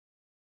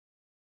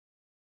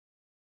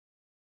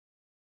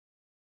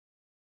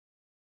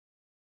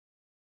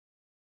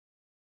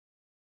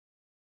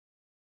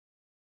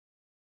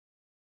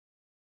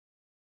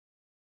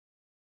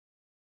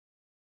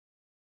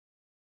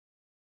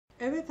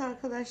Evet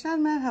arkadaşlar,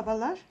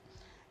 merhabalar.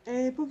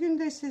 Bugün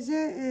de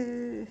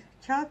size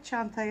kağıt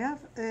çantaya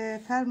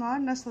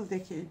fermuar nasıl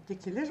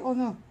dikilir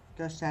onu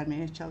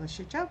göstermeye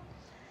çalışacağım.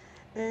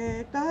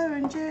 Daha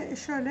önce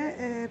şöyle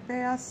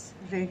beyaz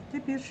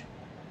renkli bir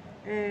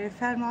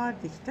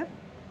fermuar diktim.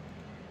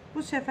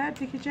 Bu sefer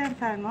dikeceğim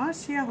fermuar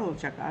siyah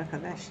olacak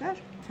arkadaşlar.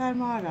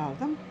 Fermuar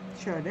aldım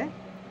şöyle.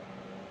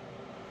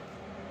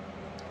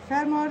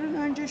 Fermuarın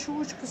önce şu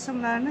uç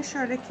kısımlarını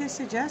şöyle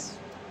keseceğiz.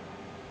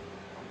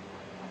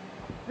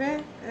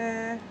 Ve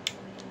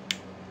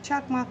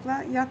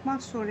çakmakla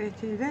yakmak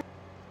suretiyle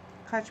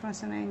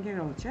kaçmasına engel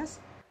olacağız.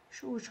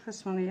 Şu uç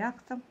kısmını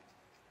yaktım.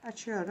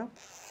 Açıyorum.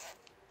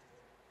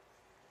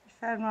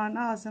 Fermuarın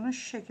ağzını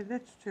şu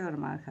şekilde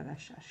tutuyorum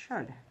arkadaşlar.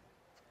 Şöyle.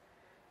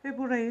 Ve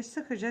burayı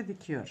sıkıca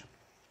dikiyorum.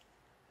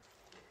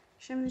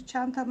 Şimdi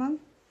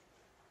çantamın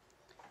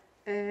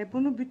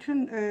bunu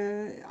bütün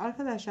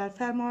arkadaşlar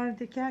fermuarı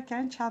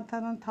dikerken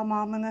çantanın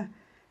tamamını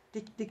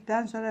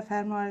diktikten sonra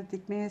fermuarı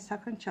dikmeye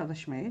sakın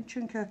çalışmayın.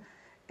 Çünkü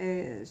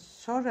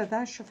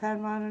sonradan şu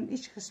fermuarın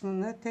iç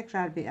kısmını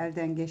tekrar bir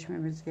elden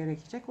geçmemiz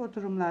gerekecek. O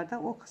durumlarda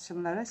o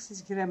kısımlara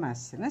siz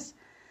giremezsiniz.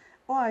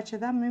 O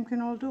açıdan mümkün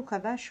olduğu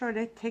kadar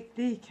şöyle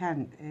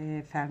tekliyken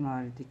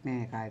fermuarı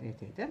dikmeye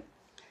gayret edin.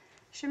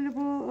 Şimdi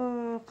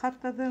bu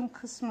katladığım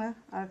kısmı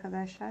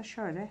arkadaşlar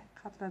şöyle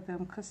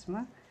katladığım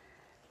kısmı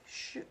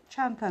şu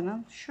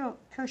çantanın şu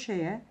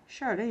köşeye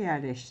şöyle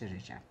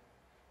yerleştireceğim.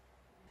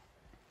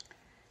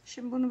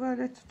 Şimdi bunu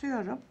böyle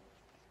tutuyorum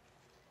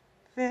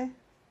ve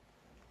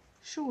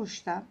şu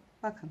uçtan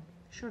bakın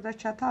şurada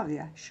çatal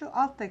ya, şu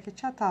alttaki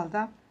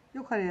çataldan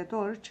yukarıya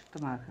doğru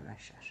çıktım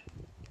arkadaşlar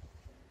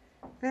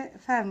ve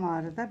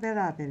fermuarı da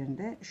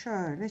beraberinde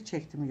şöyle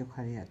çektim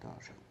yukarıya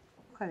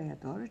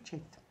doğru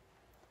çektim.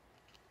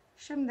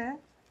 Şimdi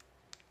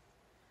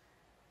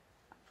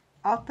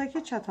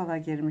alttaki çatala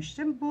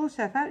girmiştim, bu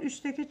sefer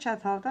üstteki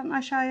çataldan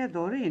aşağıya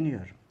doğru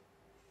iniyorum.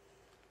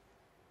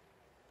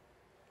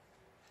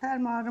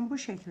 Fermuarım bu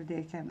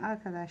şekildeyken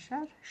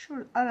arkadaşlar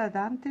şu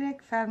aradan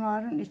direkt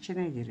fermuarın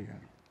içine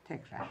giriyorum.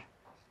 Tekrar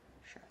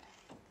şöyle.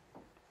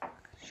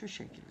 Bakın, şu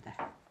şekilde.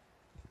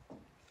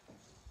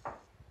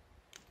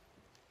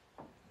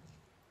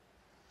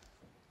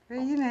 Ve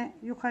yine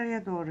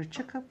yukarıya doğru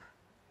çıkıp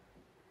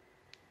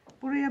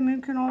buraya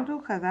mümkün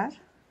olduğu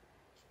kadar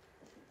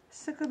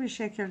sıkı bir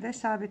şekilde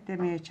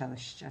sabitlemeye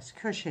çalışacağız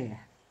köşeye.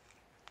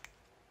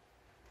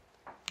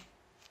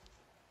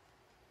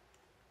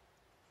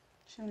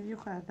 Şimdi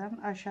yukarıdan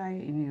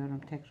aşağıya iniyorum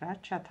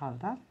tekrar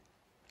çataldan.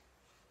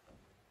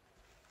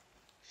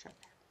 Şöyle.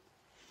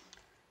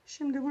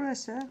 Şimdi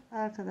burası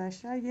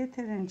arkadaşlar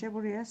yeterince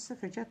buraya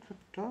sıkıca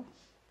tuttu.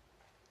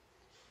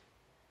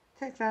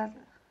 Tekrar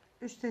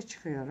üste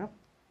çıkıyorum.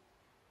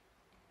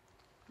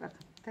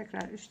 Bakın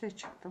tekrar üste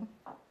çıktım.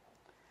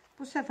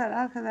 Bu sefer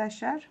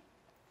arkadaşlar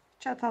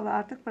çatalı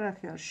artık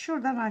bırakıyoruz.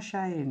 Şuradan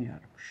aşağıya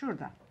iniyorum.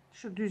 Şuradan.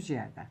 Şu düz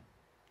yerden.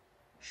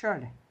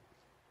 Şöyle.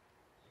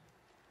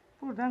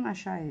 Buradan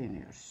aşağıya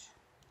iniyoruz.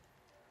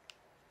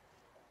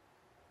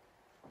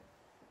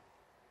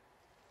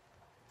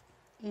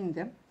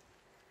 İndim.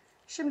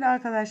 Şimdi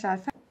arkadaşlar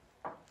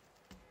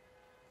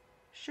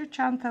şu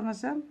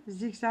çantamızın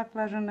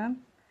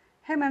zikzaklarının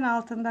hemen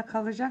altında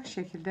kalacak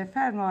şekilde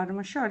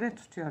fermuarımı şöyle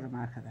tutuyorum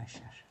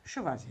arkadaşlar.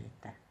 Şu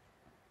vaziyette.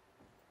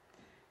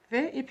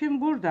 Ve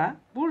ipim burada.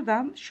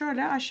 Buradan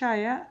şöyle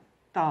aşağıya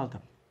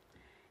daldım.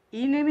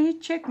 İğnemi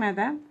hiç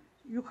çekmeden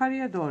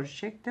yukarıya doğru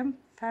çektim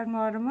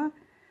fermuarımı.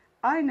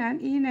 Aynen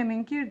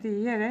iğnemin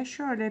girdiği yere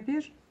şöyle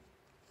bir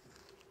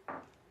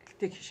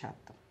dikiş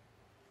attım.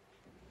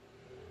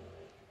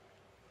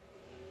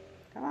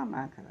 Tamam mı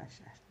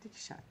arkadaşlar?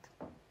 Dikiş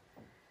attım.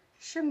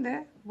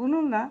 Şimdi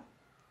bununla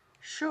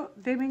şu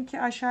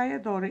deminki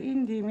aşağıya doğru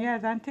indiğim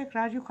yerden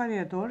tekrar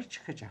yukarıya doğru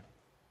çıkacağım.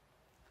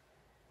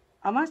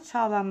 Amaç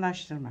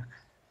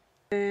sağlamlaştırmak.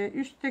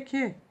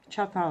 Üstteki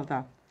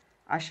çataldan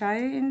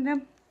aşağıya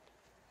indim.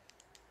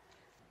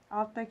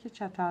 Alttaki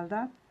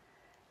çataldan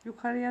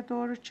yukarıya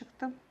doğru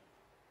çıktım.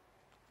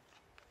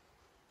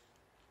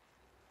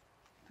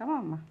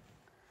 Tamam mı?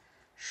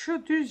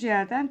 Şu düz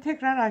yerden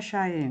tekrar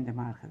aşağıya indim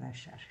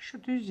arkadaşlar.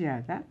 Şu düz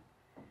yerden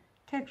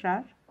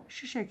tekrar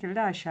şu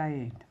şekilde aşağıya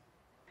indim.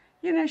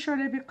 Yine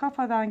şöyle bir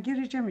kafadan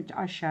gireceğim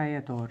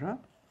aşağıya doğru.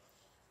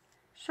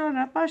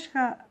 Sonra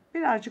başka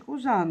birazcık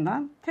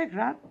uzağından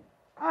tekrar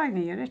aynı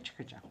yere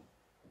çıkacağım.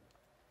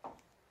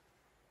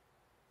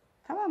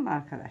 Tamam mı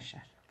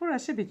arkadaşlar?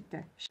 Burası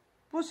bitti.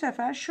 Bu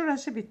sefer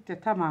şurası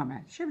bitti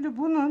tamamen. Şimdi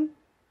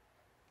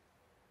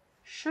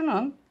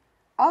şunun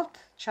alt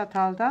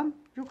çataldan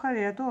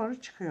yukarıya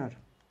doğru çıkıyorum.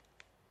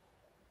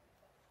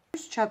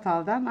 Üst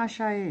çataldan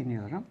aşağıya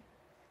iniyorum.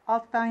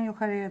 Alttan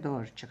yukarıya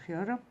doğru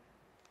çıkıyorum.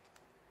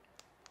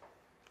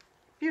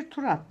 Bir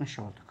tur atmış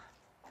olduk.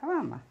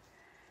 Tamam mı?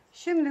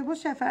 Şimdi bu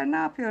sefer ne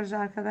yapıyoruz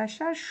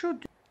arkadaşlar?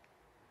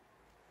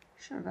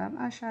 Şuradan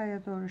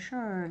aşağıya doğru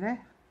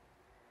şöyle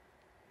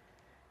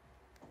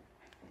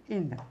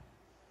indim.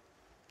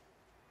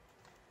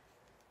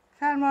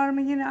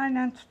 Fermuarımı yine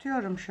aynen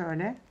tutuyorum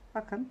şöyle.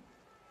 Bakın.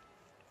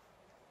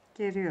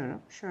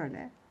 Geriyorum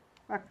şöyle.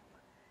 Bak,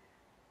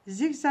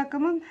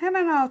 zigzagımın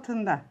hemen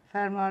altında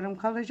fermuarım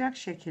kalacak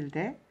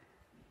şekilde.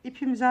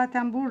 İpim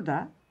zaten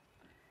burada.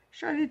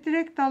 Şöyle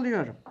direkt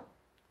dalıyorum.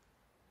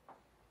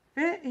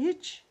 Ve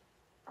hiç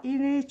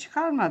iğneyi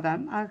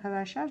çıkarmadan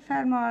arkadaşlar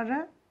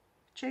fermuarı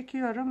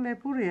çekiyorum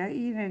ve buraya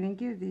iğnenin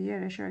girdiği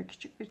yere şöyle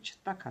küçük bir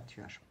çıtlak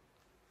atıyorum.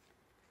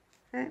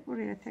 Ve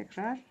buraya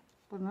tekrar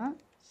bunu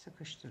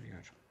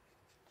sıkıştırıyorum.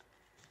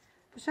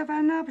 Bu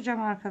sefer ne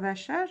yapacağım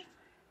arkadaşlar?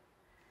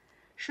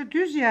 Şu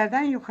düz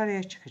yerden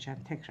yukarıya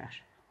çıkacağım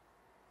tekrar.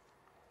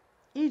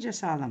 İyice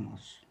sağlam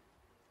olsun.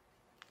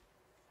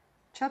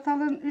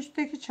 Çatalın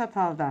üstteki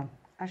çataldan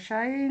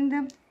aşağıya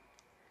indim.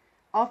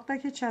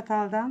 Alttaki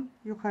çataldan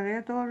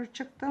yukarıya doğru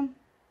çıktım.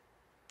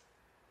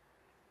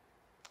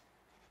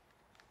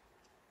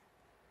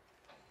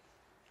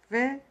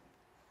 Ve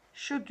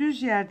şu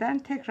düz yerden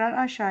tekrar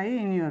aşağıya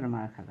iniyorum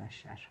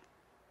arkadaşlar.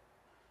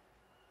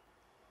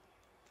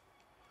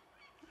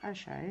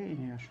 Aşağıya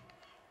iniyorum.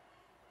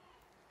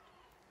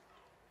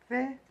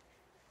 Ve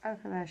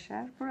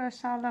arkadaşlar burası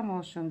sağlam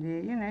olsun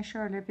diye yine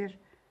şöyle bir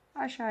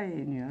aşağıya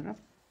iniyorum.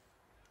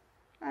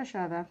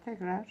 Aşağıdan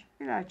tekrar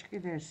birazcık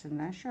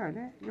ilerisinden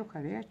şöyle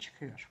yukarıya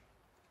çıkıyorum.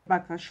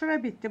 Bakın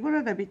şura bitti,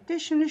 burada bitti.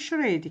 Şimdi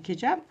şurayı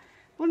dikeceğim.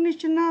 Bunun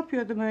için ne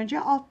yapıyordum önce?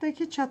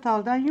 Alttaki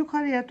çataldan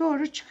yukarıya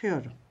doğru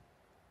çıkıyorum.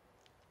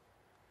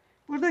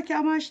 Buradaki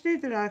amaç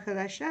nedir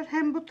arkadaşlar?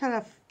 Hem bu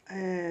taraf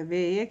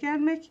V'ye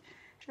gelmek.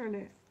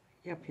 Şöyle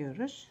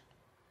yapıyoruz.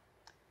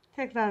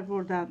 Tekrar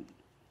buradan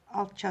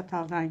alt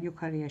çataldan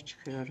yukarıya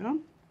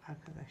çıkıyorum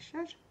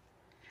arkadaşlar.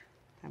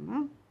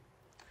 Tamam.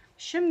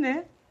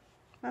 Şimdi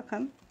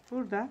bakın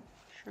burada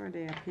şöyle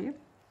yapayım.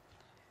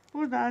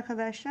 Burada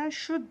arkadaşlar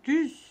şu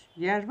düz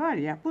yer var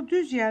ya, bu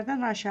düz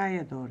yerden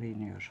aşağıya doğru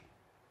iniyorum.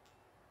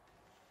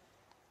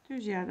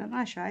 Düz yerden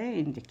aşağıya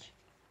indik.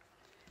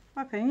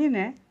 Bakın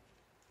yine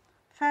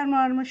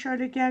fermuarımı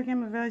şöyle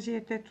gergin bir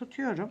vaziyette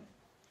tutuyorum.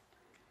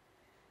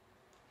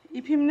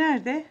 İpim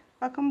nerede?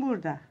 Bakın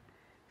burada.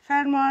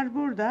 Fermuar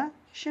burada.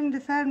 Şimdi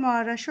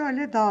fermuara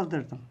şöyle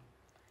daldırdım.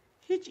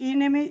 Hiç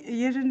iğnemi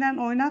yerinden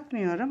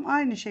oynatmıyorum.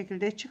 Aynı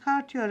şekilde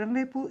çıkartıyorum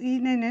ve bu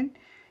iğnenin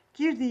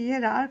girdiği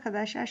yere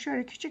arkadaşlar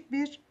şöyle küçük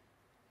bir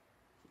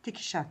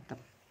dikiş attım.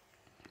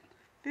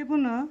 Ve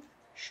bunu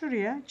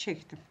şuraya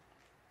çektim.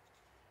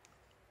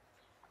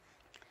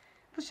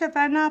 Bu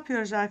sefer ne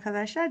yapıyoruz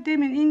arkadaşlar?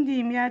 Demin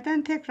indiğim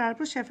yerden tekrar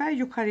bu sefer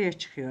yukarıya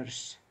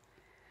çıkıyoruz.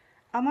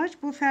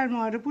 Amaç bu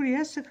fermuarı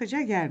buraya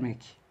sıkıca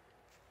germek.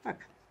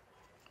 Bakın.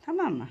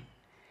 Tamam mı?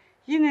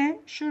 Yine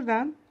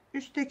şuradan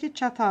üstteki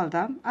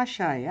çataldan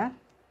aşağıya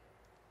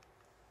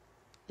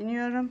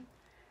iniyorum.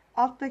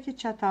 Alttaki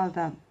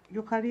çataldan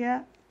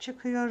yukarıya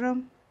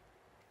çıkıyorum.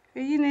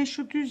 Ve yine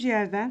şu düz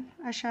yerden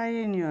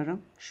aşağıya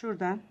iniyorum.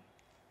 Şuradan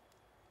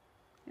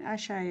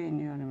aşağıya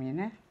iniyorum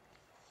yine.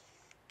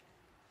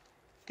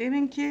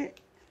 Deminki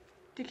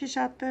dikiş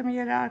attığım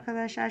yere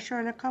arkadaşlar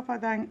şöyle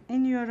kafadan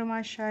iniyorum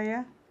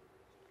aşağıya.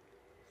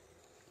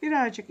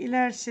 Birazcık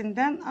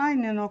ilerisinden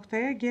aynı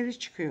noktaya geri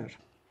çıkıyorum.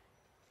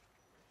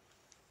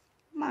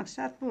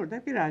 Maksat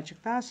burada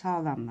birazcık daha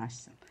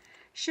sağlamlaşsın.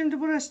 Şimdi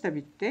burası da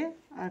bitti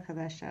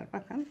arkadaşlar,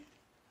 bakın.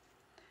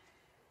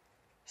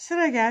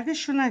 Sıra geldi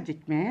şuna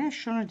dikmeye,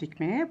 şunu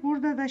dikmeye.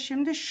 Burada da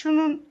şimdi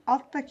şunun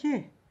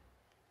alttaki,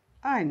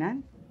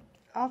 aynen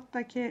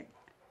alttaki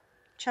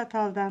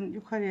çataldan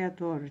yukarıya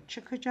doğru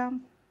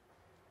çıkacağım.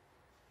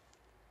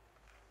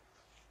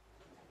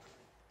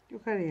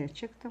 Yukarıya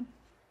çıktım.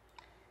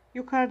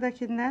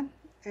 Yukarıdakinden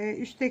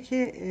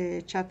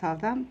üstteki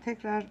çataldan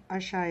tekrar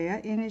aşağıya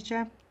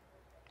ineceğim.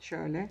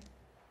 Şöyle.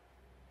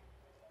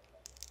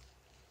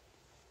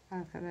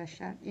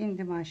 Arkadaşlar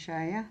indim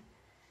aşağıya.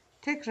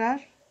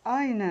 Tekrar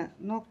aynı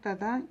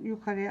noktadan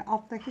yukarıya,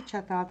 alttaki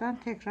çataldan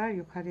tekrar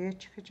yukarıya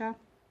çıkacağım.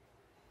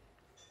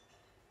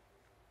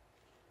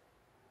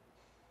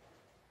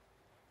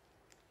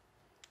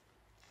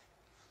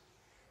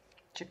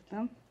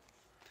 Çıktım.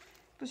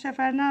 Bu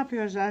sefer ne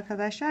yapıyoruz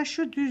arkadaşlar?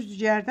 Şu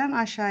düz yerden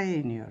aşağıya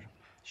iniyorum.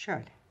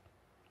 Şöyle.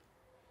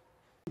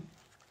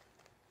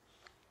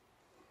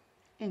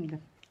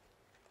 İndim.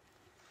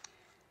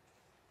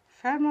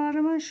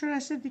 Fermuarımın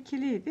şurası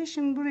dikiliydi.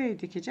 Şimdi burayı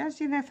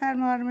dikeceğiz. Yine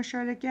fermuarımı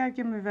şöyle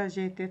gergin bir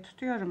vaziyette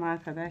tutuyorum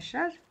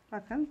arkadaşlar.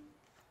 Bakın.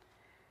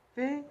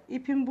 Ve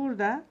ipim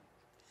burada.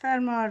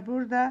 Fermuar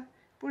burada.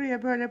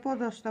 Buraya böyle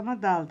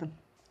bodoslama daldım.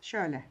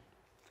 Şöyle.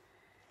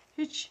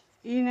 Hiç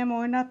iğnemi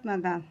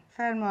oynatmadan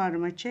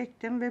fermuarımı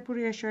çektim ve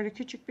buraya şöyle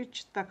küçük bir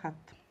çıtlak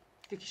attım.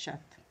 Dikiş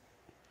attım.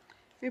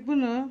 Ve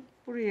bunu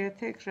buraya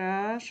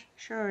tekrar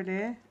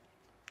şöyle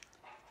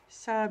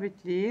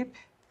sabitleyip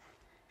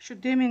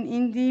şu demin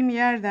indiğim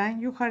yerden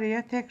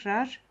yukarıya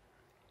tekrar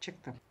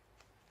çıktım.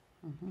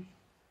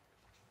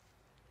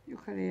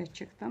 Yukarıya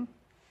çıktım.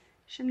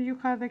 Şimdi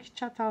yukarıdaki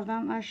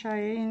çataldan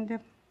aşağıya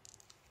indim.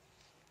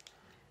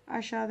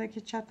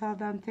 Aşağıdaki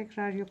çataldan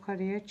tekrar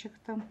yukarıya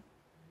çıktım.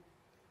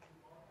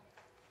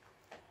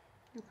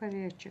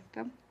 Yukarıya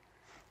çıktım.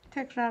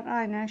 Tekrar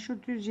aynen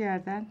şu düz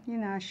yerden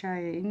yine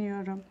aşağıya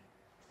iniyorum.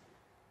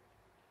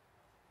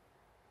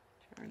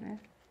 Şöyle.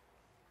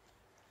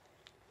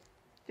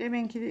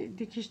 Deminki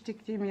dikiş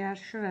diktiğim yer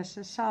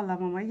şurası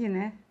sağlam ama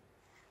yine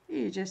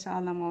iyice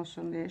sağlam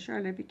olsun diye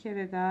şöyle bir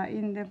kere daha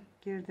indim,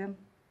 girdim.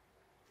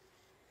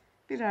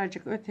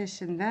 Birazcık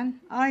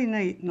ötesinden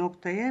aynı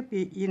noktaya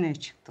bir yine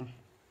çıktım.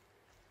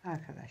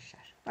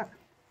 Arkadaşlar bakın.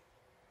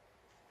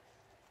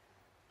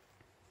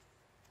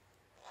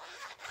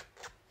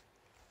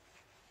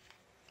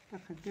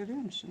 Bakın görüyor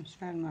musunuz?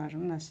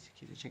 Fermuarım nasıl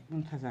dikilecek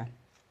muntazam.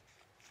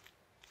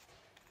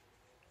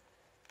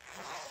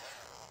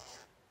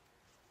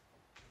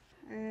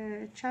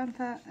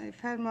 Çanta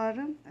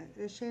fermuarın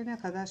şeyine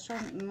kadar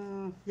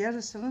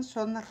yarısının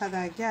sonuna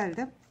kadar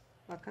geldim.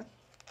 Bakın.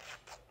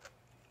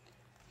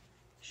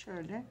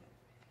 Şöyle.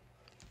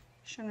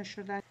 Şunu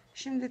şuradan.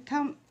 Şimdi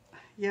tam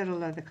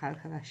yarıladık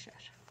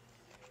arkadaşlar.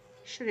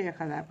 Şuraya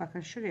kadar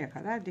bakın şuraya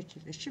kadar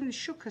dikildi. Şimdi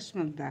şu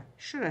kısmında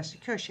şurası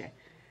köşe.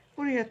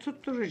 Buraya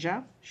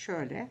tutturacağım.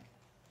 Şöyle.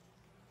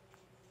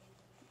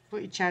 Bu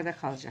içeride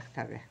kalacak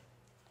tabi.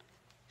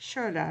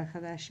 Şöyle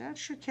arkadaşlar.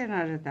 Şu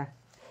kenarı da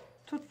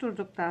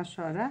tutturduktan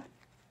sonra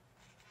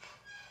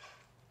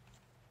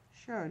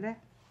şöyle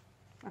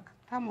bakın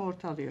tam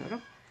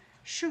ortalıyorum.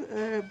 Şu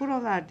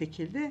buralar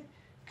dikildi.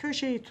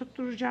 Köşeyi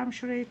tutturacağım.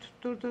 Şurayı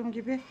tutturduğum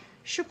gibi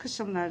şu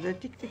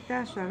kısımlarda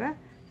diktikten sonra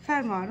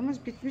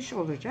fermuarımız bitmiş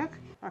olacak.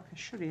 Bakın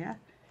şuraya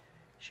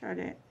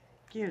şöyle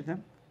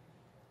girdim.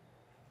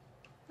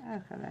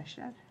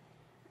 Arkadaşlar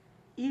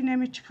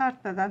iğnemi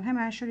çıkartmadan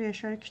hemen şuraya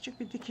şöyle küçük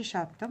bir dikiş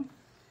attım.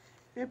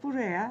 Ve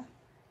buraya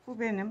bu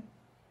benim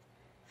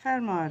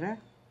fermuarı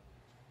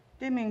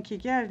deminki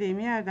geldiğim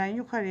yerden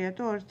yukarıya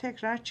doğru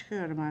tekrar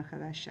çıkıyorum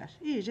arkadaşlar.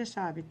 İyice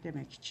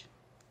sabitlemek için.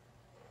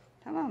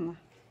 Tamam mı?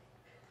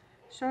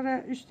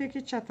 Sonra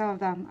üstteki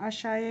çataldan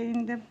aşağıya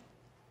indim.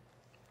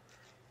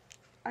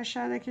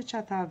 Aşağıdaki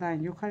çataldan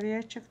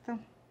yukarıya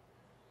çıktım.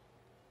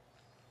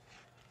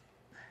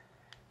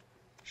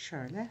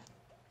 Şöyle.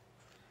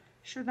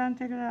 Şuradan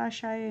tekrar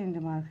aşağıya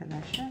indim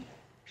arkadaşlar.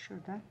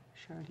 Şuradan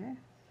şöyle.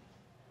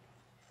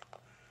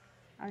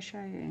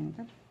 Aşağıya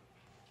indim.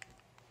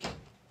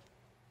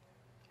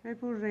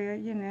 Ve buraya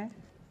yine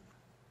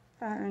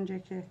daha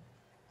önceki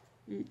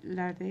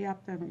ileride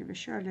yaptığım gibi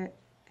şöyle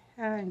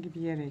herhangi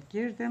bir yere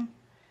girdim.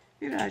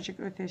 Birazcık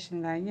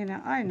ötesinden yine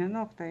aynı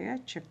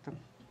noktaya çıktım.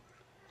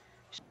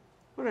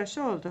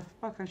 Burası oldu.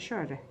 Bakın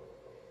şöyle.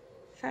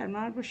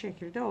 Fermuar bu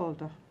şekilde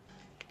oldu.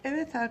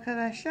 Evet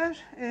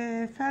arkadaşlar.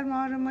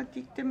 Fermuarımı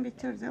diktim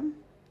bitirdim.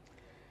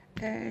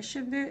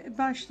 Şimdi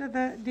başta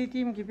da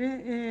dediğim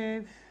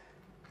gibi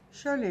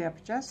şöyle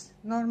yapacağız.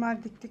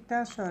 Normal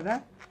diktikten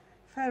sonra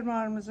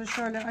fermuarımızı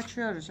şöyle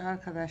açıyoruz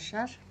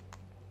arkadaşlar.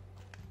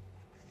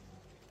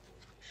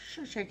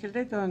 Şu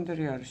şekilde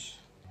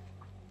döndürüyoruz.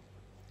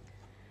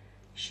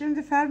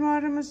 Şimdi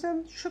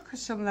fermuarımızın şu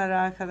kısımları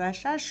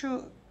arkadaşlar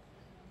şu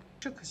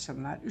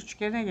kısımlar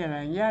üçgene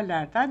gelen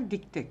yerlerden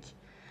diktik.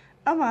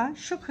 Ama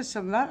şu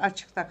kısımlar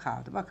açıkta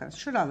kaldı. Bakın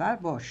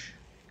şuralar boş.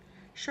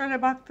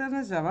 Şöyle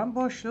baktığınız zaman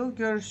boşluğu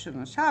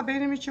görürsünüz. Ha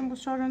benim için bu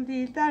sorun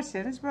değil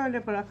derseniz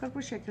böyle bırakır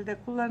bu şekilde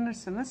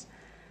kullanırsınız.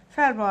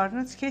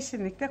 Fermuarınız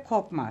kesinlikle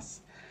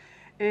kopmaz.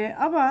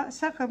 Ama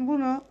sakın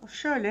bunu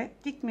şöyle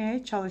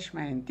dikmeye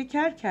çalışmayın.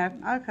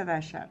 Dikerken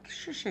arkadaşlar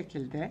şu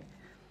şekilde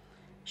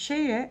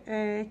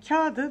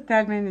kağıdı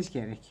delmeniz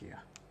gerekiyor.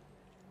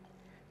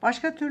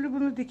 Başka türlü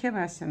bunu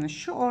dikemezsiniz.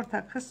 Şu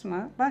orta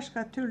kısmı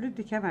başka türlü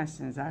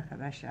dikemezsiniz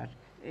arkadaşlar.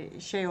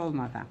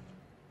 Olmadan.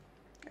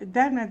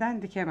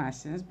 Delmeden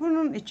dikemezsiniz.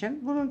 Bunun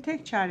için bunun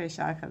tek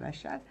çaresi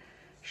arkadaşlar.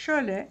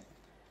 Şöyle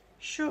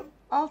şu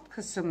alt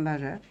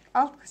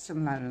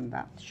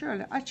kısımlarından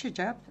şöyle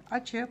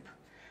açıp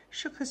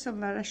şu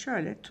kısımlara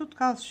şöyle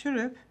tutkal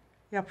sürüp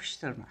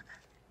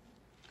yapıştırmak.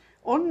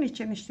 Onun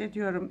için işte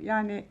diyorum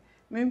yani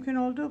mümkün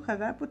olduğu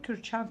kadar bu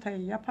tür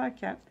çantayı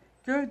yaparken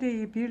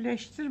gövdeyi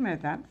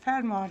birleştirmeden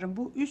fermuarın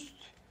bu üst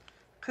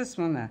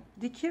kısmını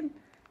dikin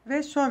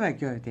ve sonra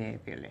gövdeye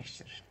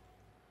birleştirin.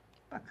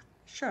 Bakın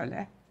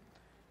şöyle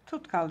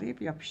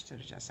tutkallayıp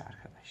yapıştıracağız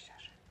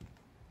arkadaşlar.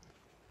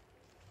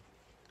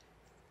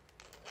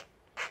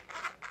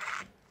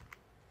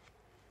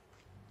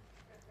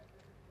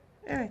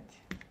 Evet.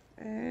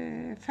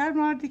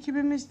 Fermuar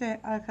dikimimiz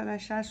de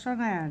arkadaşlar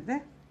sona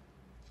erdi.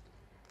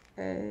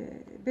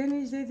 Beni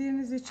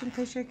izlediğiniz için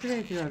teşekkür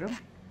ediyorum.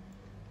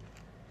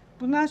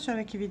 Bundan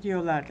sonraki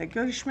videolarda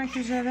görüşmek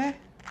üzere.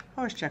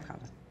 Hoşça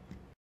kalın.